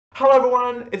Hello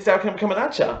everyone, it's Dale Campbell coming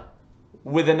at ya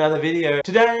with another video.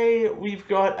 Today we've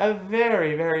got a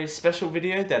very special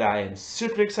video that I am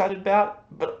super excited about,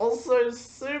 but also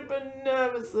super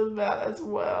nervous about as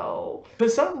well. For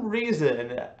some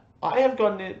reason, I have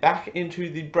gotten it back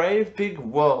into the brave big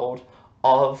world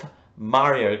of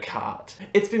Mario Kart.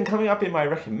 It's been coming up in my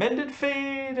recommended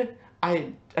feed.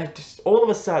 I just, all of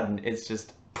a sudden, it's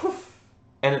just poof,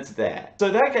 and it's there. So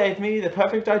that gave me the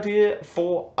perfect idea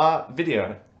for a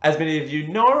video. As many of you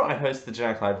know, I host the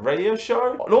Jack Live radio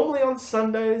show, normally on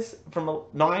Sundays from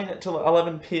 9 till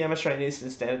 11 PM Australian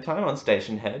Eastern Standard Time on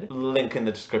Station Head, link in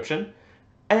the description.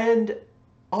 And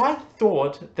I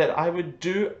thought that I would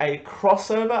do a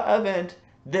crossover event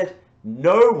that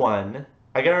no one,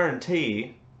 I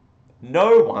guarantee,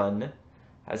 no one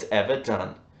has ever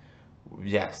done.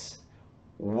 Yes.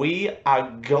 We are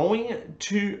going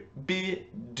to be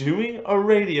doing a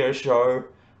radio show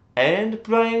and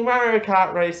playing Mario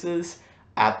Kart races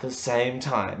at the same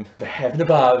time. For heaven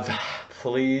above,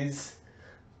 please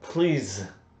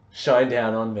shine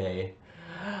down on me.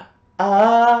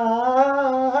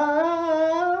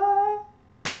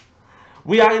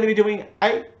 We are going to be doing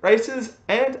 8 races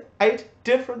and 8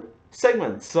 different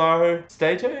segments, so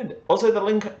stay tuned. Also, the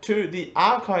link to the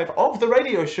archive of the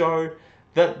radio show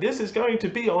that this is going to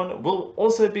be on will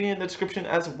also be in the description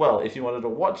as well. If you wanted to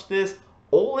watch this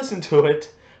or listen to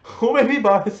it, or maybe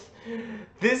both,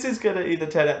 this is going to either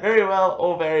turn out very well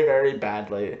or very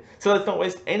badly. So let's not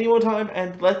waste any more time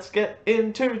and let's get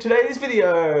into today's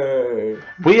video.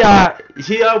 We are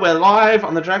here, we're live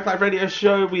on the Drag Live radio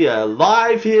show. We are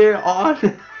live here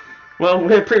on, well,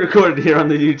 we're pre-recorded here on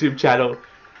the YouTube channel.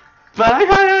 But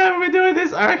okay, we're doing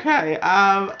this, okay.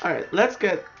 Alright, let's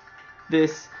get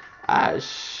this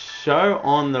show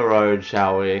on the road,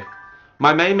 shall we?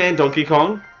 My main man Donkey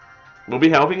Kong will be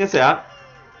helping us out,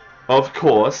 of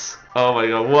course. Oh my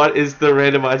god, what is the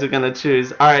randomizer gonna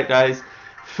choose? Alright guys,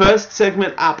 first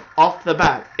segment up off the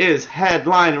bat is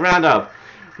Headline Roundup.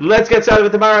 Let's get started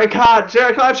with the Mario Kart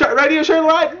Jack Live show, radio show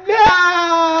right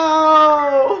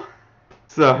now!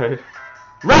 So,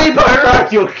 Rainbow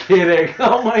Road, you're kidding!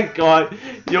 Oh my god,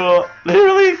 you're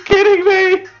literally kidding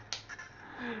me!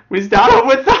 We start off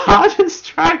with the hardest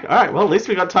track. Alright, well, at least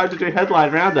we got time to do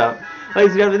Headline Roundup.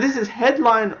 Ladies and gentlemen, this is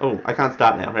Headline... Oh, I can't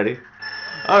start now. Ready?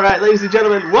 Alright, ladies and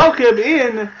gentlemen, welcome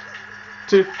in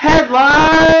to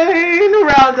Headline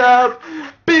Roundup.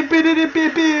 Beep, beep, beep,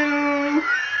 beep, beep.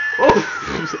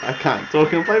 Oh, I can't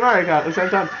talk and play Mario Kart at the same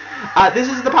time. This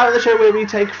is the part of the show where we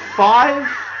take 5...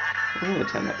 I'm going to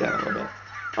turn that down a little bit.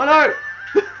 Oh no!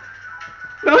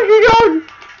 Donkey Kong!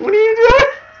 What are you doing?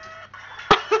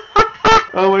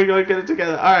 Oh my god, get it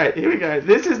together. Alright, here we go.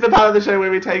 This is the part of the show where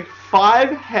we take 5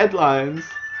 headlines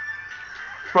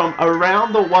from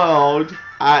around the world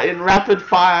in rapid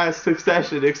fire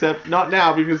succession, except not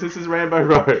now because this is Rainbow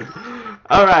Road.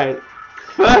 Alright,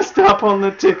 first up on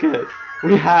the ticket,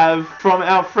 we have from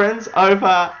our friends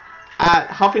over at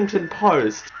Huffington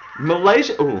Post.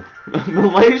 Malaysian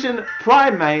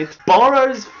primate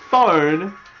borrows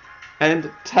phone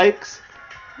and takes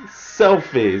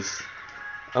selfies.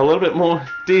 A little bit more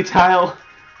detail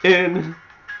in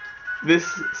this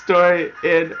story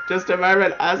in just a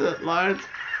moment as it loads.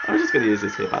 I'm just going to use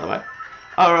this here, by the way.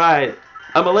 Alright.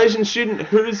 A Malaysian student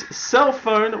whose cell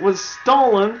phone was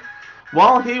stolen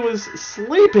while he was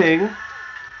sleeping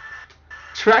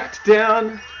tracked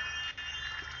down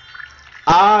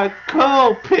a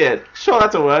coal pit. Sure,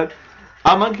 that's a word.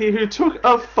 A monkey who took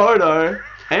a photo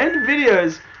and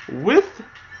videos with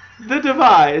the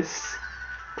device.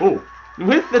 Oh.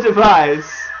 With the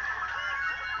device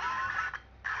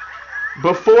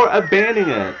before abandoning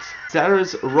it.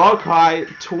 Sarah's Rock High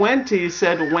 20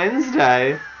 said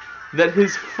Wednesday that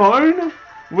his phone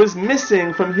was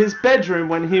missing from his bedroom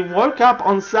when he woke up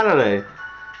on Saturday.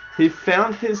 He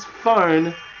found his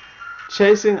phone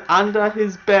chasing under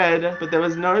his bed, but there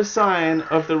was no sign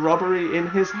of the robbery in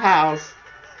his house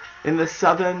in the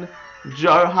southern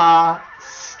Johor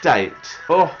state.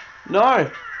 Oh, no.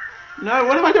 No,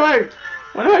 what am I doing?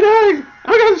 What am I doing?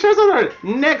 Oh my god, the show's on the road.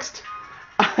 Next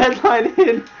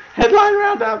headline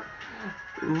roundup.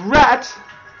 Rat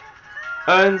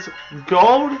earns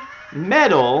gold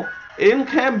medal in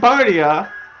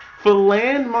Cambodia for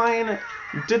landmine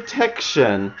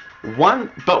detection.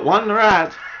 One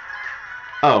rat.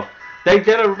 Oh, they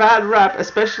get a bad rap,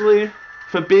 especially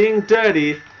for being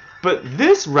dirty. But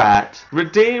this rat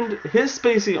redeemed his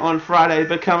species on Friday,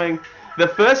 becoming the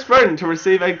first rodent to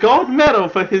receive a gold medal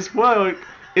for his work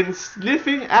in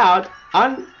sniffing out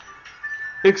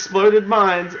unexploded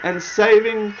mines and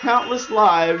saving countless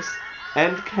lives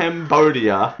and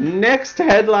Cambodia. Next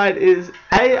headline is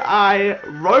AI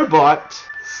robot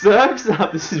serves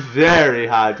up. This is very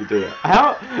hard to do.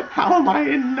 How am I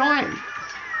in 9th?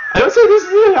 I also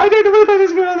I don't know whether that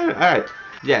is good. Alright.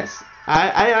 Yes.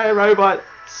 AI robot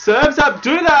serves up.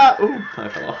 Do that. Ooh, I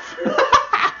fell off.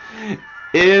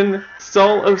 In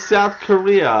Seoul of South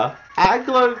Korea,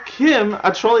 Aglo Kim,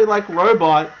 a trolley-like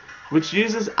robot which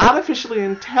uses artificial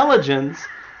intelligence,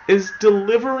 is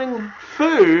delivering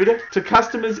food to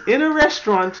customers in a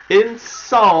restaurant in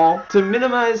Seoul to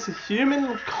minimize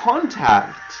human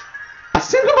contact. A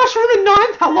single mushroom in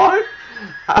 9th? Hello?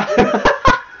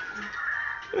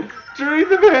 During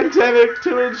the pandemic,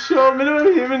 to ensure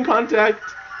minimum human contact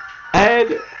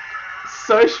and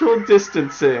social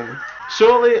distancing.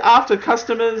 Shortly after,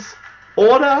 customers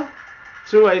order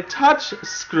through a touch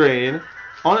screen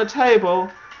on a table,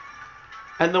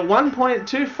 and the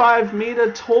 1.25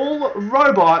 meter tall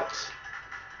robot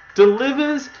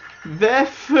delivers their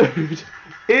food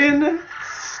in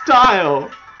style.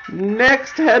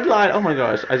 Next headline. Oh my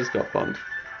gosh, I just got bombed.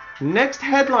 Next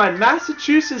headline.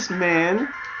 Massachusetts man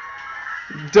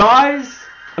dies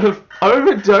of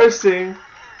overdosing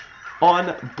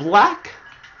on black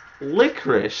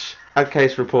licorice, a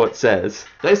case report says.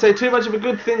 They say too much of a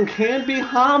good thing can be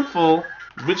harmful,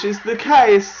 which is the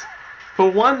case for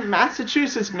one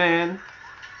Massachusetts man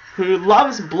who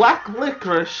loves black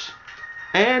licorice,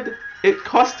 and it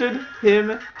costed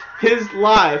him his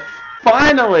life.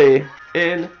 Finally,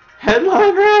 in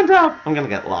headline roundup, I'm gonna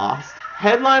get lost.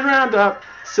 Headline roundup: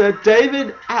 Sir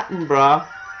David Attenborough,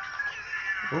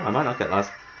 I might not get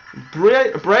lost,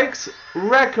 breaks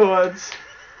records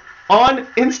on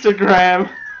Instagram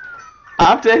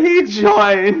after he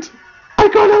joined. I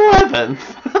got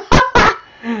 11th.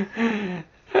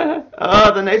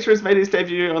 The Naturist made his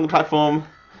debut on the platform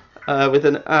with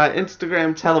an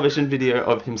Instagram television video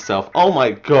of himself. Oh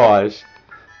my gosh.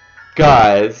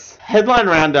 Guys, headline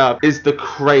roundup is the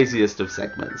craziest of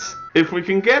segments. If we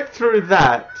can get through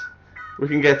that, we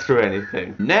can get through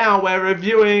anything. Now we're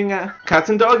reviewing Cats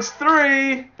and Dogs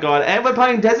 3. God, and we're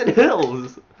playing Desert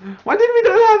Hills. Why did we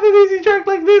not have an easy track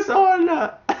like this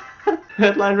on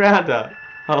headline roundup?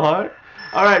 Hello?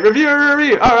 Alright, review.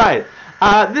 Alright,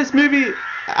 this movie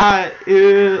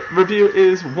review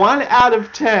is 1 out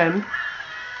of 10.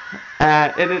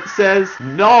 And it says,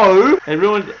 no, it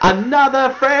ruined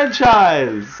another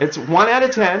franchise. It's 1 out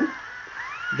of 10.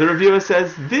 The reviewer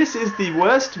says, this is the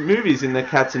worst movies in the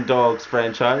Cats and Dogs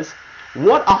franchise.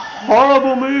 What a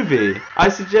horrible movie. I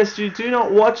suggest you do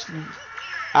not watch...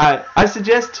 I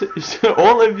suggest to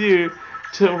all of you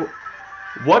to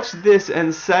watch this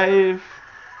and save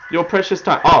your precious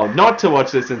time. Oh, not to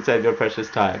watch this and save your precious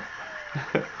time.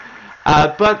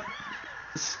 But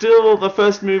still, the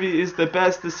first movie is the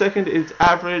best. The second is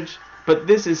average. But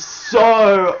this is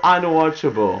so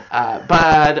unwatchable.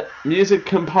 Bad music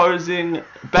composing,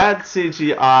 bad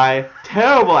CGI,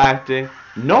 terrible acting,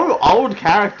 no old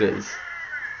characters.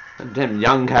 Damn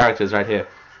young characters right here.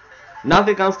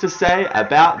 Nothing else to say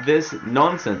about this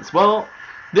nonsense. Well,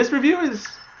 this review is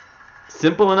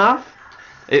simple enough.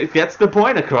 It gets the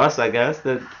point across, I guess,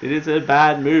 that it is a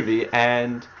bad movie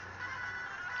and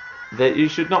that you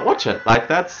should not watch it. Like,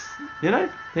 that's, you know,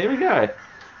 here we go.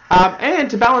 And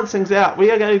to balance things out, we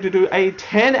are going to do a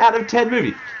 10 out of 10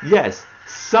 movie. Yes,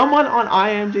 someone on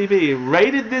IMDb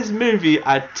rated this movie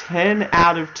a 10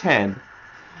 out of 10.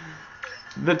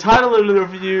 The title of the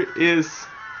review is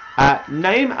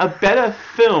Name a Better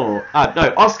Film.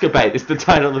 No, Oscar Bait is the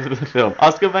title of the film.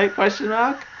 Oscar Bait, question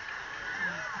mark?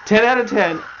 10 out of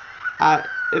 10.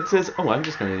 It says, oh, I'm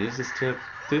just going to use this to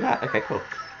do that. Okay, cool.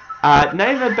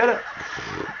 Name a better...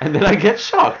 And then I get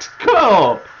shocked.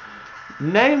 Cool.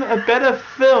 Name a better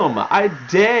film. I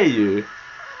dare you.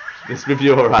 This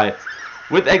reviewer writes,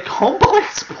 with a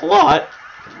complex plot.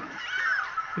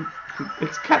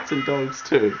 It's Cats and Dogs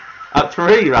 2.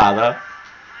 3 rather.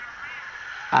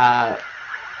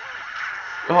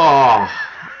 Oh,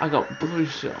 I got blue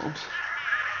shelled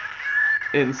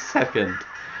in second.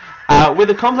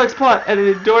 With a complex plot and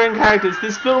enduring characters,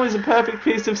 this film is a perfect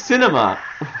piece of cinema.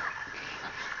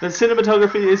 The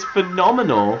cinematography is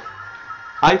phenomenal.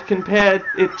 I've compared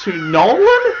it to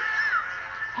Nolan?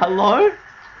 Hello?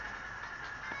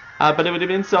 But it would have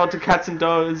been sold to Cats and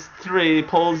Dogs 3,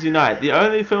 Paul's Unite. The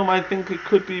only film I think it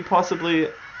could be possibly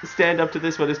stand up to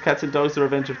this one is Cats and Dogs, The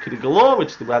Revenge of Kitty Galore,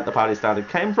 which the party started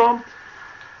came from.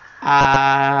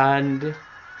 And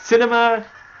cinema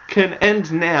can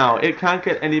end now. It can't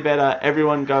get any better.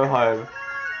 Everyone go home.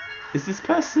 Is this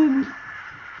person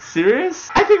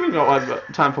serious? I think we've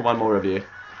got time for one more review.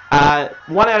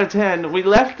 1 out of 10. We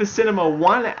left the cinema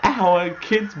 1 hour.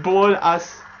 Kids bored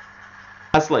us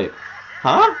Asleep.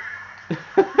 Huh?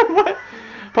 What?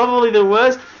 Probably the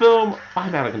worst film...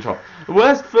 I'm out of control. The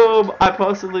worst film I've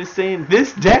possibly seen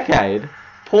this decade.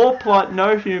 Poor plot,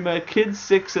 no humor, kids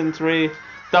 6 and 3,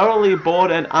 thoroughly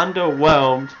bored and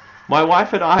underwhelmed. My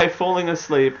wife and I falling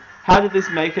asleep. How did this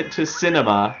make it to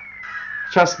cinema?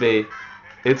 Trust me,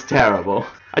 it's terrible.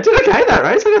 I did okay that,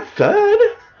 right? It's like a third.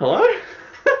 Hello?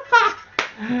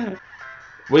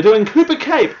 We're doing Cooper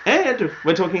Cape, and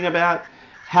we're talking about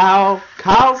how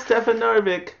Karl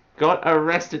Stefanovic got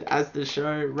arrested as the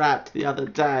show wrapped the other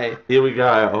day. Here we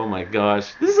go. Oh my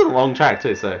gosh. This is a long track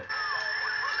too, so...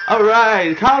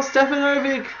 Alright, Karl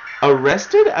Stefanovic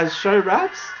arrested as show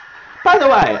wraps? By the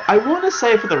way, I want to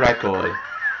say for the record,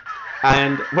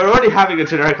 and we're already having a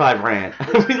generic live rant.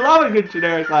 We love a good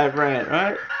generic live rant,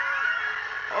 right?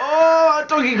 Oh,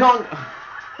 Donkey Kong!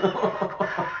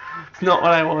 It's not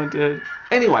what I wanted.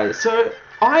 Anyway, so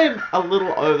I'm a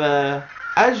little over...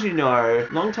 As you know,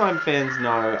 long-time fans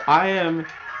know, I am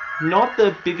not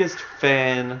the biggest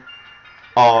fan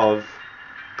of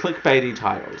clickbaity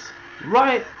titles.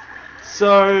 Right?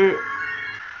 So,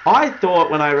 I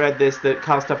thought when I read this that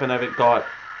Karl Stefanovic got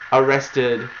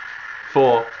arrested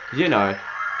for, you know,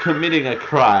 committing a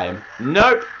crime.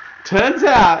 Nope. Turns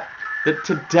out that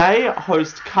today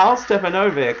host Karl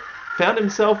Stefanovic found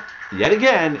himself yet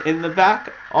again in the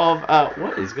back of,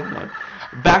 what is going on?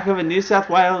 Back of a New South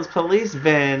Wales police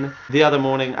van the other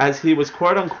morning as he was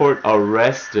quote-unquote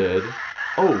arrested.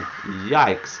 Oh,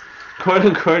 yikes.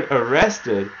 Quote-unquote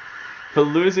arrested for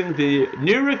losing the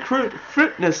new recruit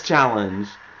fitness challenge.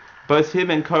 Both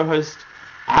him and co-host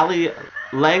Ali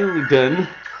Langdon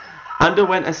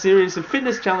underwent a series of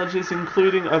fitness challenges,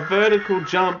 including a vertical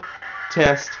jump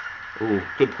test. Ooh,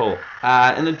 good pull.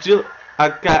 An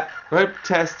rope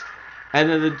test and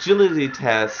an agility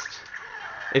test.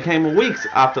 It came weeks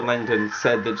after Langdon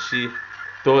said that she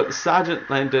thought Sergeant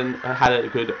Langdon had a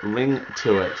good ring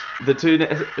to it. The two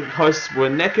hosts were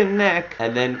neck and neck,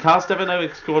 and then Karl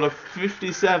Stefanovic scored a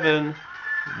 57,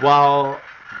 while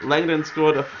Langdon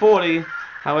scored a 40.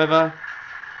 However,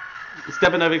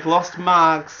 Stefanovic lost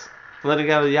marks for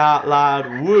letting out a loud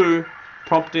woo,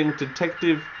 prompting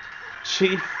Detective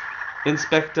Chief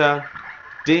Inspector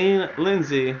Dean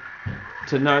Lindsay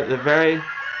to note the very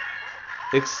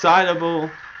excitable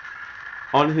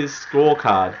on his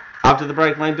scorecard. After the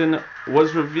break, Langdon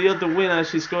was revealed the winner.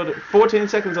 She scored 14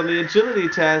 seconds on the agility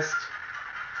test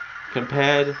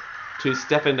compared to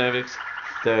Stefanovic's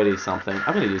 30-something.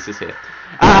 I'm going to use this here.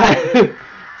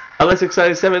 A less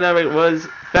exciting Stefanovic was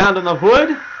found on the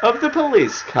hood of the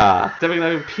police car.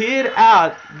 Stefanovic peered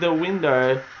out the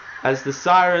window as the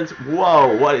sirens...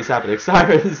 Whoa, what is happening?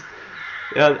 Sirens...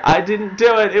 I didn't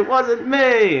do it. It wasn't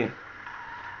me.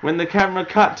 When the camera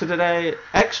cut to today,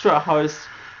 extra host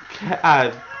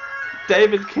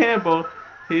Dale Campbell,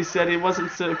 he said he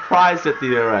wasn't surprised at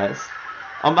the arrest.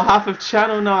 On behalf of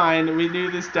Channel 9, we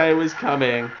knew this day was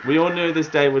coming. We all knew this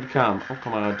day would come. Oh,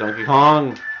 come on, Donkey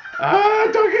Kong. Ah,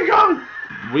 Donkey Kong!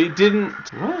 We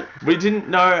didn't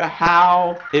know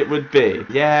how it would be.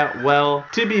 Yeah, well,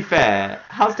 to be fair,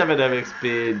 Karl Stefanovic's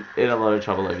been in a lot of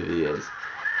trouble over the years.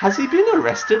 Has he been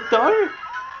arrested, though?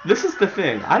 This is the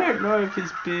thing. I don't know if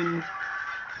he's been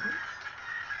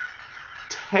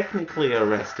technically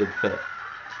arrested for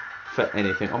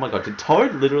anything. Oh my god, did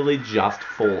Toad literally just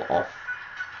fall off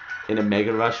in a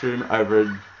mega mushroom over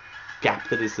a gap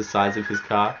that is the size of his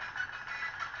car?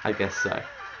 I guess so.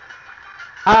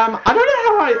 I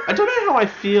don't know how I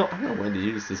feel. I don't know when to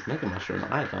use this mega mushroom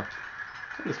either.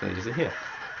 I'm just gonna use it here.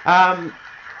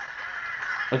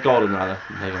 A golden rather,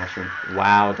 mega mushroom.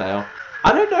 Wow, Dale.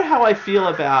 I don't know how I feel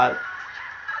about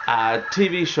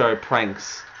TV show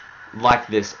pranks like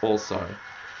this also.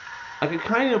 Like, it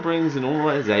kind of brings a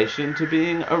normalization to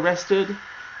being arrested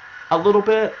a little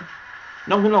bit.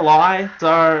 Not gonna lie.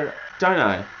 So, don't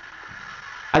know.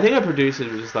 I think a producer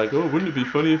was just like, oh, wouldn't it be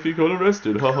funny if he got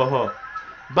arrested? Ha ha ha.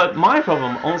 But my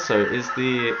problem also is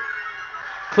the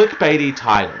clickbaity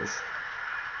titles.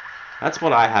 That's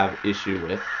what I have issue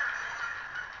with.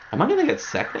 Am I gonna get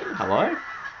second? Hello?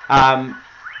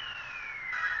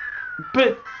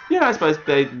 But, you know, I suppose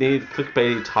they need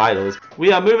clickbaity titles.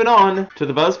 We are moving on to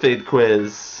the BuzzFeed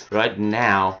quiz right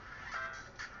now.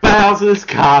 Bowser's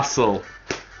Castle.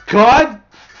 God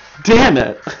damn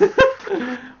it.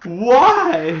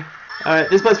 Why? Alright,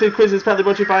 this BuzzFeed quiz is proudly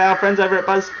brought to you by our friends over at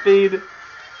BuzzFeed.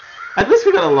 At least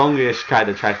we got a longish kind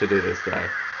of track to do this though.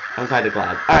 I'm kind of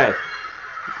glad. Alright.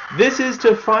 This is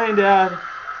to find out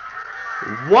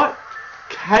what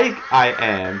cake I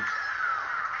am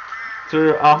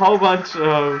through a whole bunch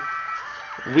of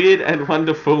weird and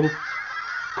wonderful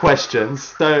questions.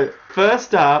 So,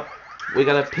 first up, we're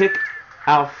going to pick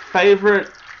our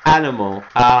favorite animal.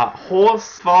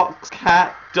 Horse, fox,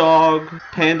 cat, dog,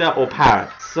 panda, or parrot.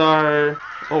 So,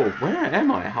 oh, where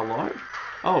am I? Hello?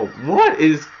 Oh, what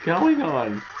is going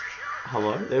on?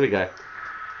 Hello? There we go.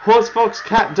 Horse, fox,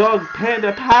 cat, dog,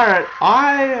 panda, parrot.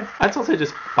 That's also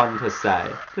just fun to say.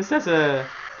 This is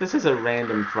a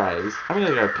random phrase. I'm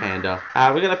gonna go panda.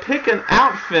 We're gonna pick an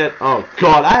outfit. Oh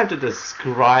god, I have to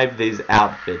describe these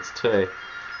outfits too.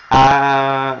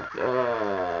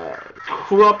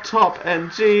 Crop top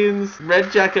and jeans,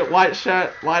 red jacket, white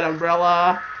shirt, white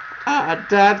umbrella, a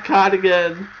dad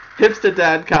cardigan, hipster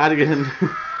dad cardigan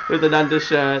with an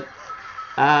undershirt,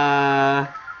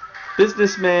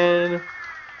 businessman,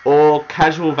 or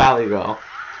casual valley girl.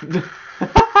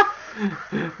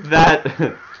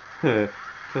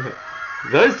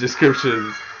 Those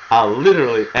descriptions are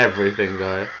literally everything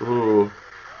though. Ooh.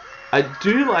 I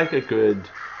do like a good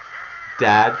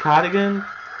dad cardigan,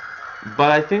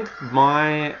 but I think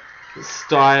my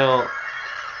style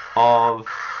of...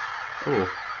 Ooh.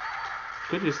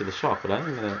 Good use of the shock, but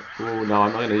I'm gonna... Oh no,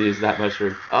 I'm not gonna use that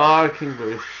mushroom. Oh, King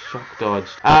Boo, shock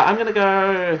dodged. I'm gonna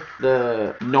go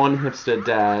the non-hipster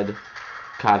dad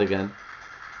cardigan.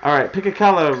 Alright, pick a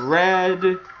color.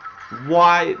 Red,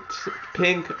 white,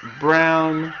 pink,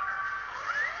 brown,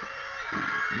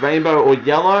 rainbow, or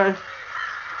yellow.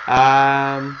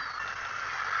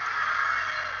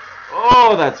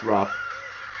 Oh, that's rough.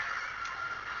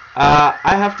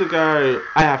 I have to go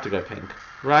pink,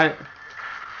 right?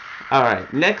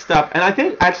 Alright, next up, and I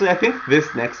think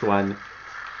this next one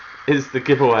is the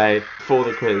giveaway for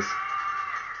the quiz.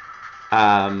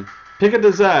 Pick a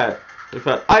dessert. We've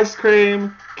got ice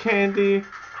cream, candy,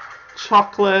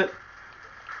 chocolate,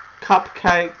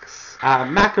 cupcakes,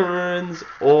 macaroons,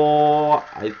 or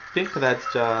I think that's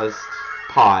just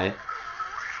pie.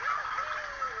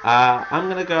 I'm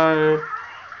gonna go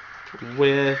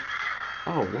with...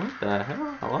 Oh, what the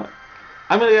hell? Hello?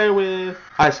 I'm gonna go with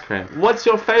ice cream. What's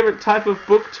your favorite type of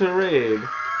book to read?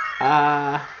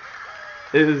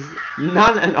 Is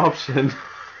none an option?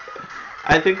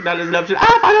 I think none is an option.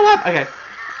 Final lap! Okay.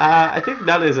 I think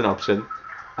none is an option.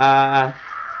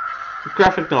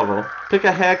 Graphic novel. Pick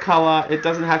a hair color. It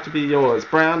doesn't have to be yours.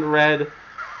 Brown, red,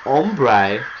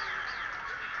 ombre.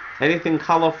 Anything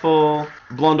colorful.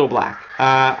 Blonde or black.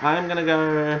 I'm gonna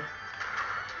go...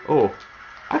 Oh.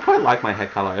 I quite like my hair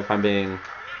color if I'm being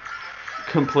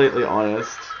completely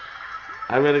honest.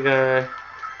 I'm gonna go...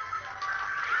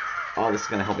 Oh, this is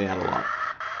gonna help me out a lot.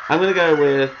 I'm gonna go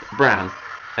with brown.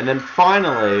 And then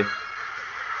finally,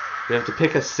 we have to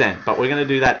pick a scent, but we're gonna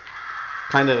do that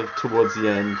kind of towards the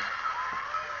end,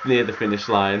 near the finish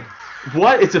line.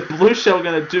 What is a blue shell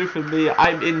gonna do for me?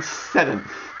 I'm in 7th.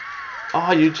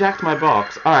 Oh, you jacked my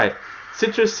box. Alright.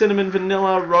 Citrus, cinnamon,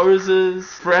 vanilla, roses,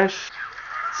 fresh,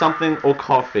 something, or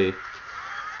coffee.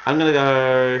 I'm gonna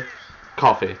go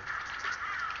coffee.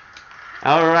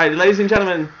 Alright, ladies and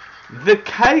gentlemen, the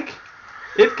cake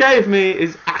it gave me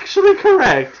is actually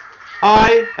correct.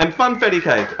 I am Funfetti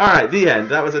Cake. Alright, the end.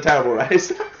 That was a terrible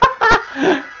race.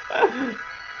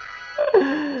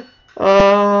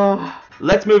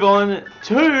 Let's move on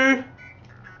to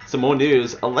some more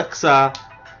news. Alexa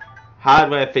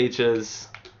hardware features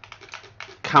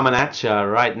coming at you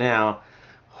right now.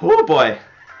 Oh boy.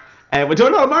 And we're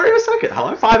doing it on Mario Circuit.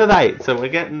 Hello, 5 of 8. So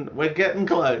we're getting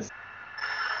close.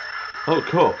 Oh,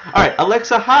 cool. Alright,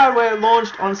 Alexa hardware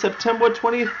launched on September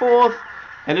 24th,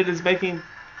 and it is making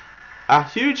a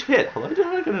huge hit. Hello, did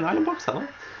I get an item box? Hello?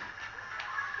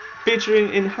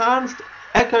 Featuring enhanced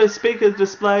Echo speaker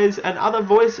displays and other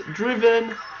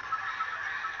voice-driven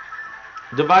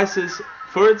devices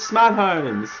for its smart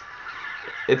homes.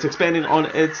 It's expanding on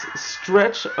its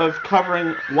stretch of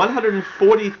covering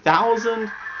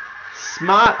 140,000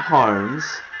 smart homes.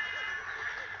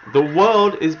 The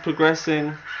world is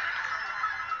progressing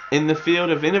in the field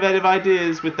of innovative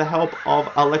ideas with the help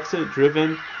of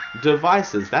Alexa-driven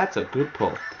devices. That's a good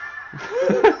pull.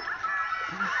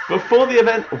 Before the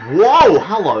event, whoa,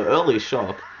 hello, early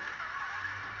shock.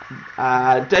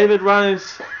 David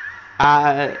Rose,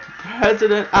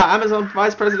 Amazon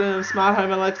Vice President of Smart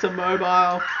Home Alexa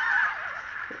Mobile,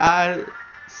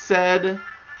 said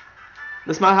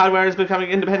the smart hardware is becoming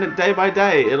independent day by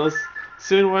day. It is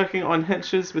soon working on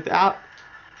hinges without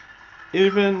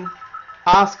even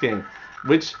asking,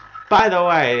 which, by the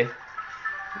way,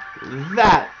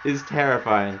 that is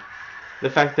terrifying. The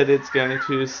fact that it's going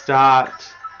to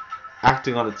start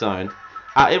acting on its own.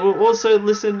 It will also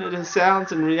listen to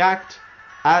sounds and react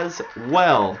as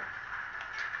well.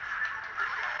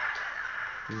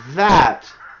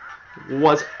 That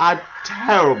was a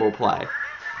terrible play.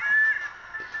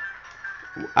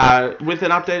 with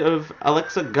an update of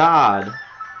Alexa Guard.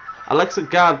 Alexa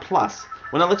Guard Plus.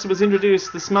 When Alexa was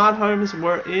introduced, the smart homes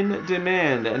were in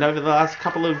demand, and over the last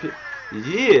couple of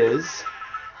years,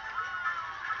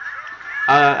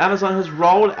 Amazon has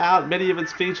rolled out many of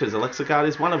its features. Alexa Guard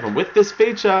is one of them. With this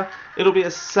feature, it'll be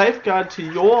a safeguard to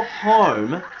your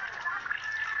home, and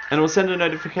it will send a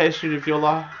notification if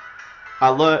your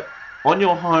alert on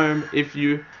your home if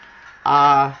you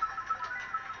are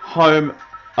home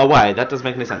away. That doesn't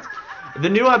make any sense. The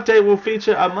new update will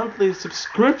feature a monthly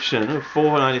subscription of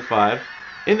 $4.95.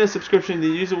 In the subscription, the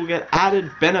user will get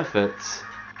added benefits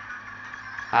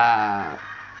on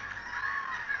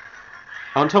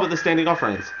top of the standing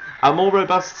offerings. A more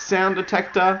robust sound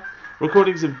detector,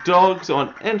 recordings of dogs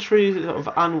on entry of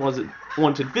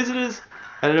unwanted visitors,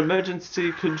 and an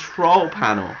emergency control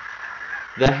panel.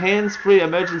 The hands-free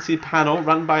emergency panel,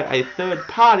 run by a third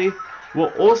party,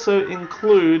 will also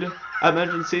include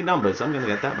emergency numbers. I'm going to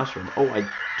get that mushroom. Oh, I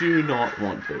do not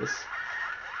want this.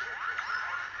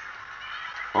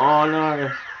 Oh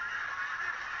no.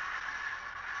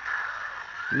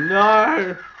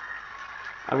 No!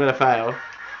 I'm going to fail.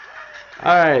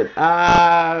 Alright,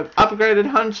 upgraded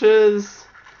hunches,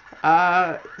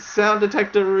 sound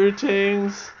detector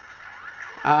routings,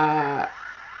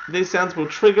 these sounds will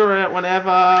trigger it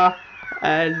whenever,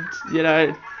 and, you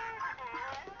know,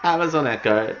 Amazon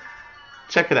Echo.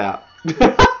 Check it out.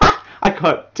 I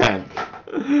got 10.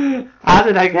 How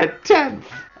did I get 10?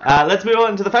 Let's move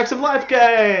on to the Facts of Life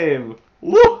game.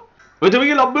 Woo! We're doing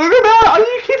it on Movie About? Are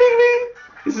you kidding me?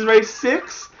 This is race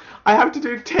 6. I have to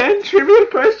do 10 trivia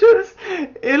questions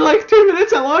in like 2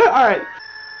 minutes. Hello? Alright.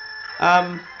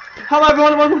 Hello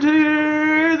everyone and welcome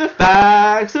to the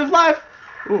Facts of Life.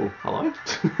 Ooh, hello.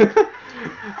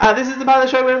 This is the part of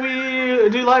the show where we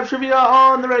do live trivia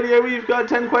on the radio. We've got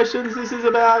 10 questions. This is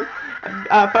about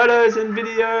photos and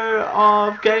video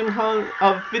of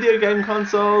video game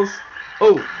consoles.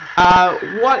 Oh,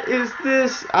 what is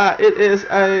this? It is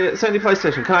a Sony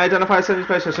PlayStation. Can I identify a Sony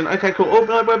PlayStation? Okay, cool. Oh,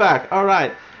 no, we're back.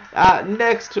 Alright.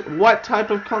 Next, what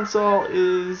type of console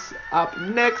is up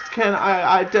next? Can I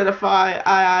identify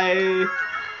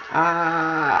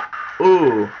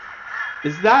ooh.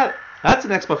 That's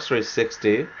an Xbox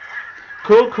 360.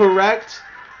 Cool, correct.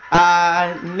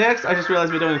 Next, I just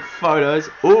realized we're doing photos.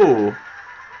 Ooh.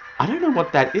 I don't know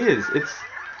what that is. It's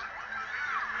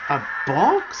a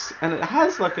box, and it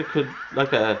has like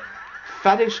a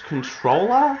faddish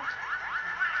controller.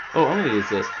 Oh, I'm gonna use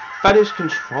this. Faddish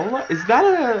controller? Is that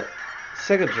a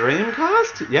Sega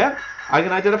Dreamcast? Yep, I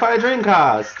can identify a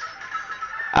Dreamcast.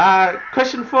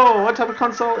 Question 4. What type of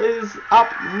console is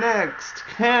up next?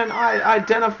 Can I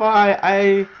identify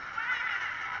a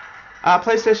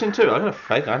PlayStation 2? I got a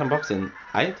fake item box in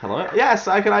 8. Hello? Yes,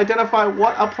 I can identify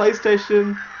what a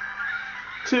PlayStation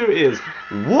 2 is.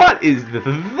 What is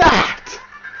that?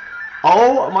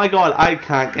 Oh my god, I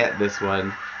can't get this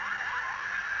one.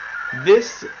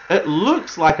 It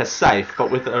looks like a safe,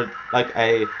 but with a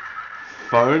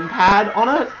phone pad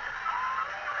on it.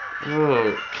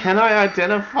 Ooh, can I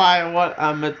identify what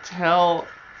a Mattel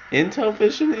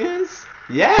Intellivision is?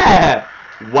 Yeah!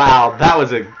 Wow, that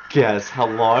was a guess.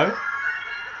 Hello?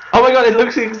 Oh my god, it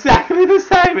looks exactly the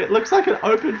same. It looks like an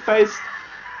open-faced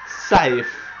safe,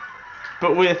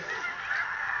 but with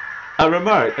a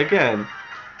remote. Again,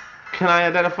 can I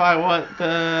identify what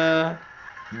the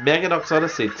Meganox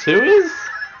Odyssey 2 is?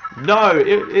 No, it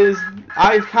is.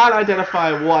 I can't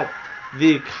identify what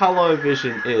the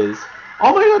ColorVision is.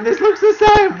 Oh my god, this looks the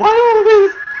same! Why do all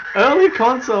these early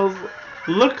consoles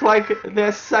look like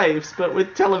they're safes, but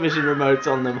with television remotes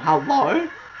on them? Hello?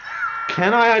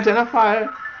 Can I identify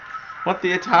what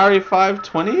the Atari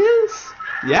 520 is?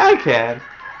 Yeah, I can.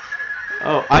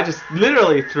 Oh, I just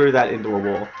literally threw that into a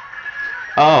wall.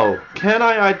 Oh, can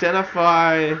I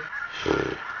identify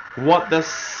what the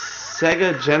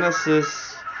Sega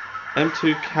Genesis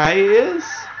M2K is?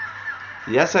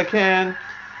 Yes, I can.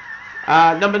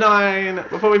 Number 9,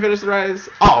 before we finish the race.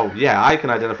 Oh, yeah, I can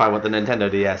identify what the Nintendo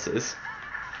DS is.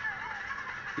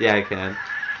 Yeah, I can.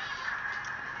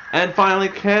 And finally,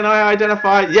 can I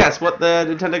identify, yes, what the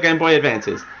Nintendo Game Boy Advance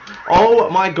is? Oh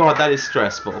my god, that is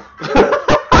stressful.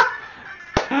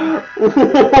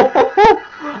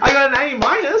 I got an A-.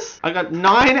 I got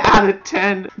 9 out of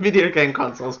 10 video game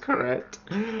consoles correct.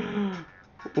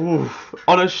 Oof.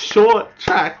 On a short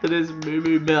track that is Moo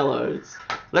Moo Mellows.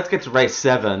 Let's get to race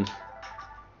 7.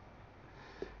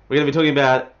 We're going to be talking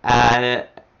about an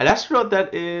astronaut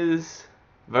that is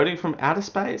voting from outer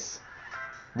space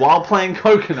while playing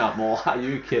Coconut Mall. Are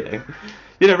you kidding?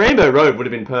 You know, Rainbow Road would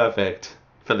have been perfect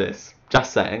for this.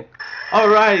 Just saying.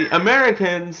 Alright,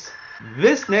 Americans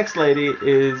This next lady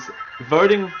is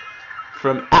voting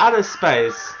from outer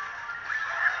space,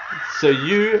 so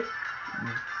you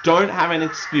don't have an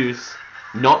excuse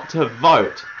not to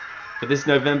vote for this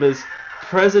November's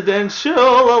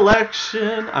presidential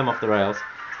election. I'm off the rails.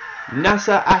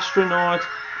 NASA astronaut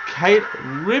Kate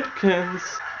Ripkins,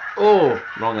 oh,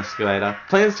 wrong excavator,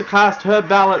 plans to cast her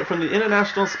ballot from the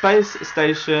International Space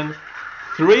Station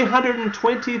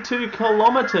 322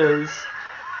 kilometers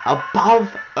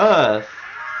above Earth,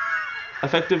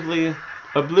 effectively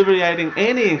obliterating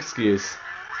any excuse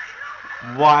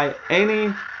why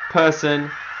any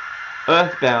person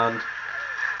earthbound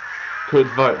could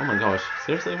vote. Oh my gosh,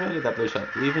 seriously, where did that blue shot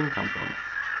even come from?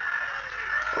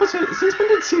 Also, since when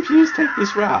did CPUs take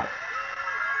this route?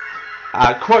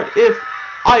 Quote, if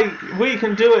we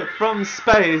can do it from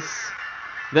space,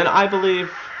 then I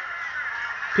believe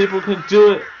people can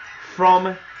do it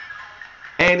from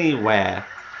anywhere,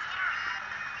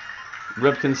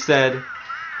 Ripken said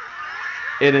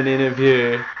in an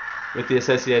interview with the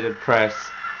Associated Press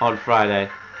on Friday.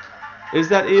 Is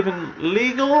that even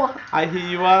legal, I hear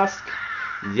you ask?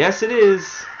 Yes, it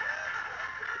is.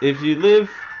 If you live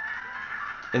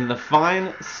in the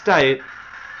fine state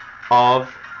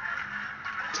of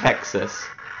Texas.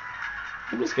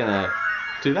 I'm just gonna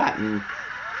do that and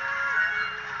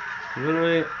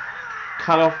literally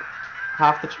cut off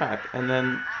half the track and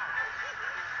then...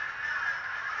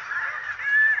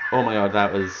 Oh my god,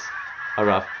 that was a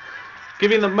rough.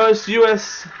 Given that most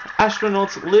US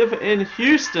astronauts live in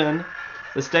Houston,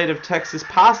 the state of Texas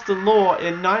passed a law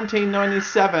in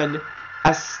 1997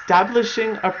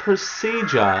 establishing a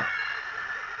procedure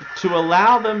to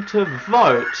allow them to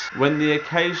vote when the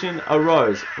occasion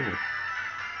arose. Ooh.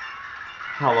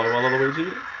 Hello,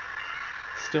 Waluigi.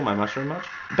 Steal my mushroom much?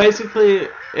 Basically,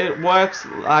 it works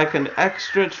like an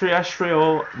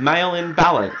extraterrestrial mail-in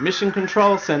ballot. Mission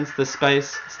Control sends the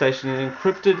space station an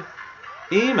encrypted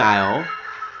email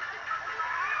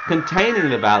containing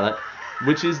the ballot,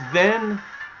 which is then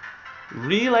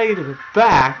relayed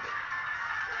back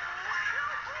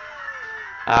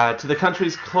to the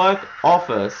country's clerk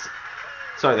office.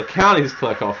 Sorry, the county's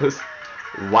clerk office.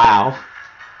 Wow.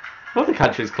 Or the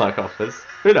country's clerk office.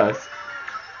 Who knows?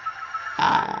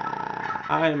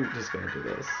 I'm just going to do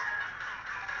this.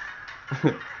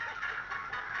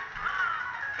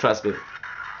 Trust me.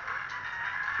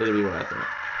 It'll be worth it.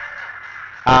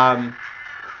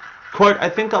 Quote, I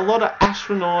think a lot of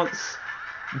astronauts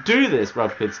do this,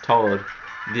 Ripkins told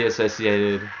the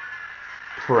Associated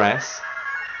Press.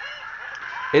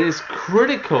 It is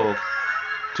critical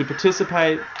to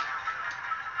participate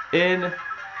in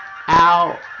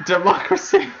our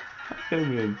democracy.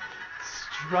 I'm in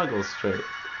struggle street.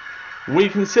 We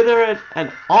consider it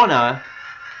an honor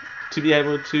to be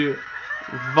able to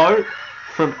vote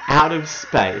from out of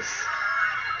space.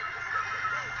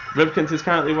 Ripkins is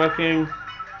currently working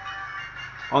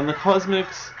on the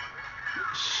Cosmics.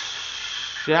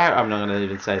 I'm not going to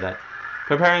even say that.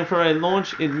 Preparing for a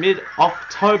launch in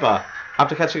mid-October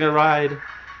after catching a ride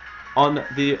on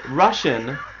the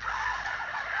Russian...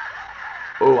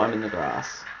 Oh, I'm in the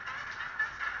grass.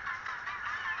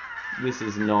 This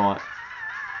is not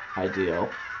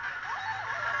ideal.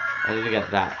 I need to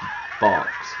get that box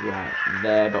right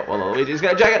there, but Waluigi's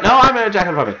gonna jack it. No, I'm gonna jack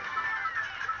it from it.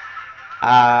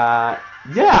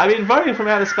 Yeah, I mean, voting from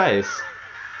outer space.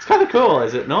 It's kind of cool,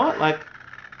 is it not? Like,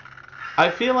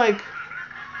 I feel like,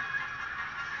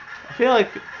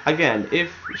 again,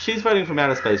 if she's voting from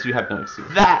outer space, you have no excuse.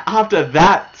 After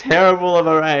that terrible of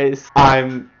a race,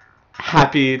 I'm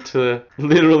happy to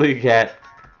literally get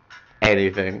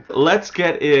anything. Let's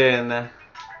get in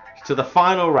to the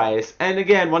final race, and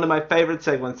again, one of my favorite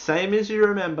segments, same as you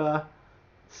remember,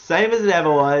 same as it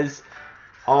ever was,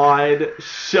 on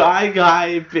Shy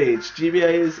Guy Beach,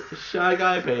 GBA's Shy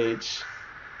Guy Beach.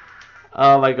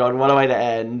 Oh my god, what a way to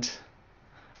end.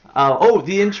 Oh,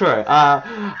 the intro.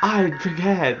 I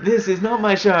forget. This is not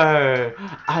my show.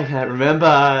 I can't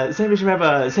remember. Same as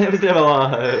remember. Same as never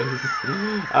was.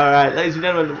 Alright, ladies and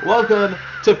gentlemen, welcome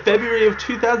to February of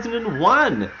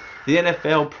 2001. The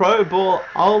NFL Pro Bowl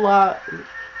Ola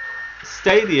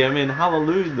Stadium in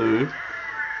Honolulu.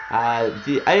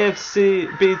 The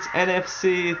AFC beats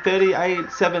NFC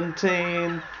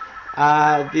 38-17.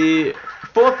 The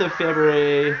 4th of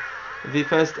February. The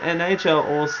first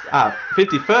NHL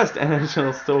 51st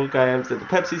NHL All Games at the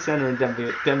Pepsi Center in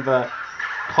Denver,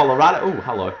 Colorado. Oh,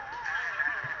 hello.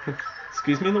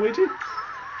 Excuse me, Luigi.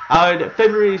 On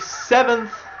February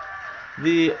 7th,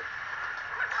 the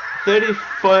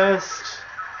 31st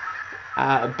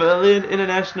Berlin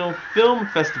International Film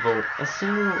Festival. A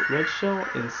single red shell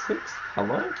in 6th.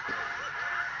 Hello.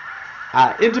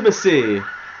 Intimacy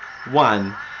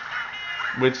won,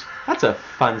 which, that's a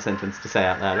fun sentence to say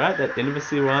out loud, right? That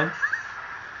Intimacy won.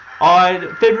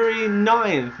 On February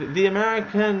 9th, the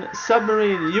American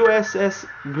submarine USS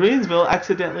Greensville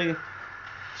accidentally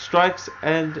strikes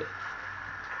and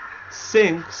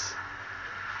sinks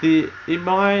the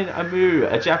Imine Amu,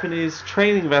 a Japanese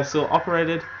training vessel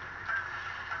operated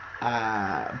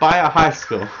by a high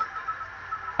school.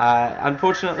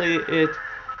 Unfortunately,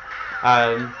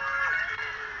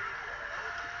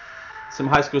 some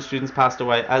high school students passed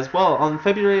away as well. On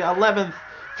February 11th,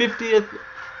 50th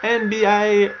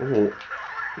NBA... Oh,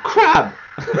 crab!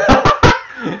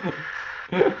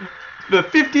 The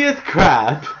 50th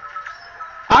crab.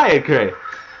 I agree.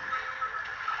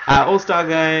 All-Star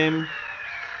Game.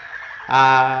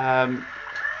 On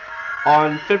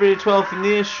February 12th,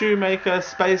 near Shoemaker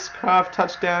spacecraft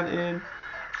touchdown in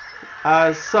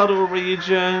a subtle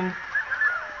region.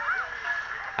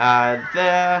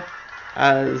 There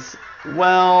as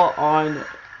well. On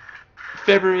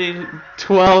February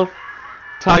 12th,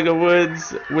 Tiger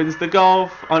Woods wins the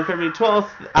golf. On February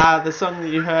 12th, the song that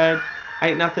you heard,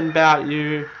 Ain't Nothing About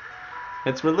You,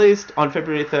 it's released. On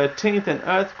February 13th, an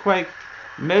earthquake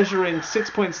measuring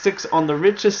 6.6 on the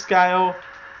Richter scale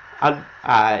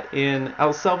in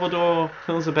El Salvador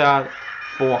kills about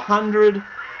 400.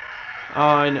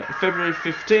 On February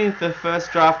 15th, the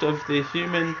first draft of the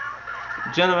Human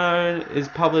Genome is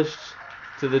published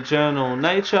to the journal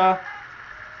Nature.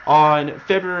 On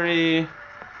February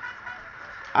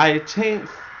 18th,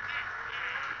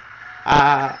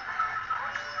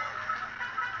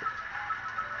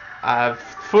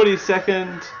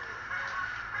 42nd,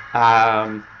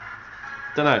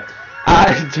 don't know.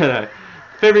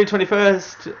 February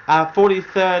 21st,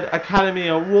 43rd Academy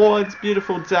Awards,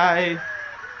 beautiful day,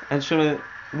 and Schumann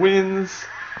wins.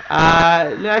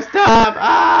 Next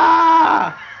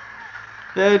up,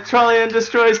 the Trollian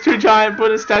destroys 2 giant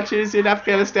Buddha statues in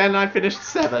Afghanistan, and I finished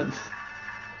 7th.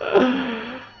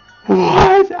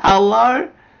 What? Hello?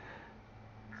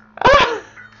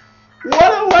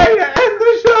 What a way to end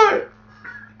the show!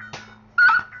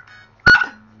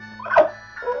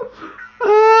 Oh,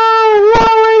 what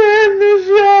a way to end the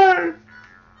show!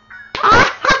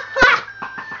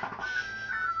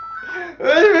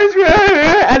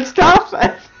 And stuff!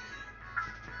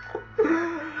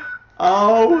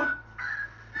 Oh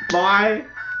my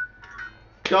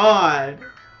god!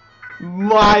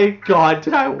 My god,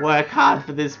 did I work hard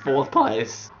for this 4th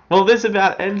place? Well, this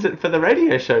about ends it for the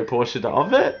radio show portion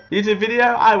of it. YouTube video,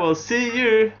 I will see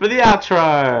you for the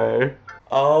outro.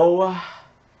 Oh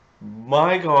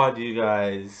my god, you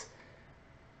guys.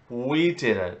 We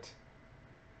did it.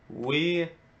 We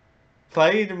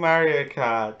played Mario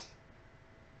Kart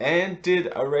and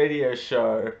did a radio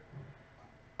show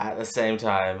at the same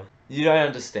time. You don't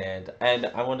understand, and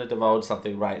I want to divulge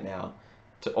something right now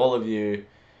to all of you.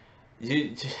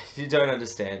 You don't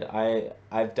understand.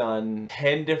 I've done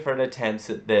 10 different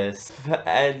attempts at this,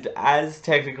 and as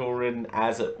technical ridden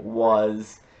as it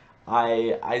was,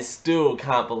 I still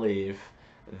can't believe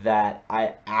that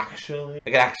it actually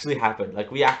happened.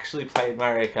 Like, we actually played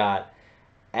Mario Kart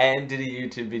and did a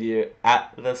YouTube video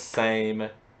at the same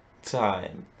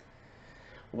time.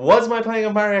 Was my playing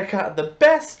of Mario Kart the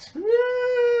best?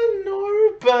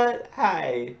 No, but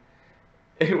hey,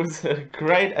 it was a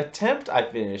great attempt. I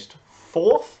finished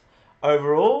 4th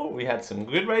overall. We had some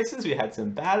good races, we had some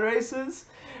bad races.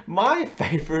 My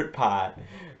favorite part,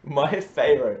 I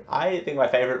think my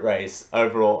favorite race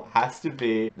overall has to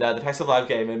be the Packs of Live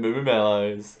game in Moo Moo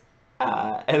Mellows,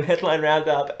 and Headline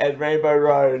Roundup and Rainbow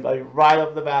Road, like right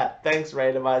off the bat. Thanks,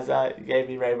 Randomizer, you gave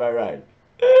me Rainbow Road.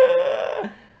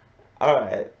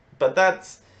 Alright, but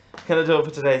that's gonna do it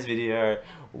for today's video.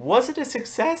 Was it a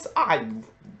success?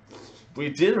 We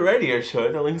did a radio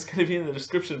show, the link's going to be in the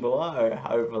description below,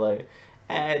 hopefully,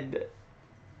 and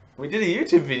we did a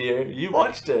YouTube video, you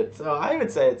watched it, so I would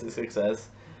say it's a success.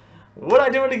 Would I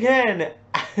do it again?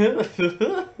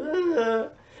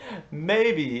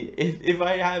 Maybe, if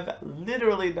I have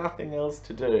literally nothing else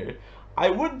to do. I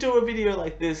would do a video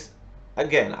like this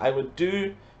again. I would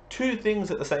do 2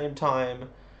 things at the same time,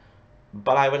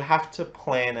 but I would have to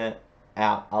plan it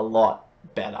out a lot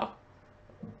better.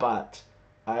 But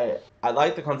I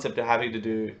like the concept of having to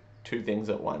do 2 things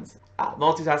at once.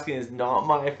 Multitasking is not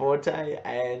my forte,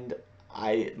 and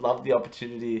I love the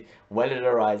opportunity when it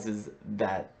arises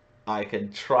that I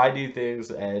can try new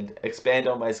things and expand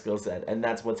on my skill set, and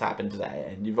that's what's happened today,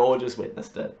 and you've all just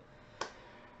witnessed it.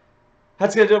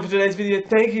 That's going to do it for today's video.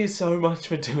 Thank you so much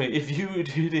for doing it. If you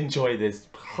did enjoy this,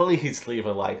 please leave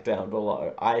a like down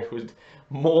below. I would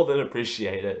more than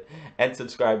appreciate it. And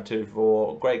subscribe too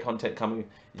for great content coming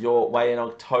your way in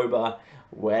October.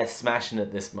 We're smashing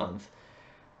it this month.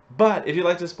 But if you'd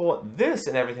like to support this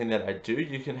and everything that I do,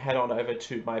 you can head on over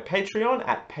to my Patreon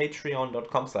at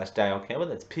patreon.com/Dale Campbell.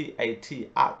 That's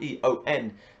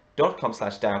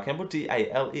patreon.com/Dale Campbell,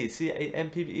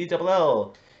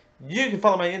 DaleCampbell. You can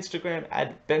follow my Instagram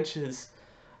adventures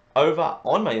over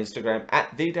on my Instagram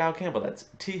at the Dale Campbell. That's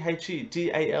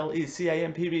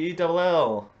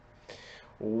TheDaleCampbell.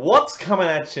 What's coming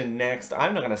at you next?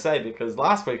 I'm not going to say, because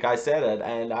last week I said it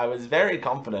and I was very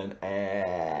confident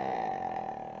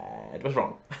and it was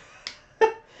wrong.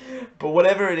 But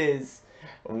whatever it is,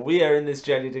 we are in this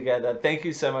journey together. Thank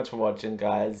you so much for watching,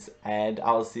 guys, and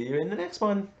I'll see you in the next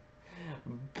one.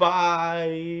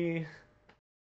 Bye.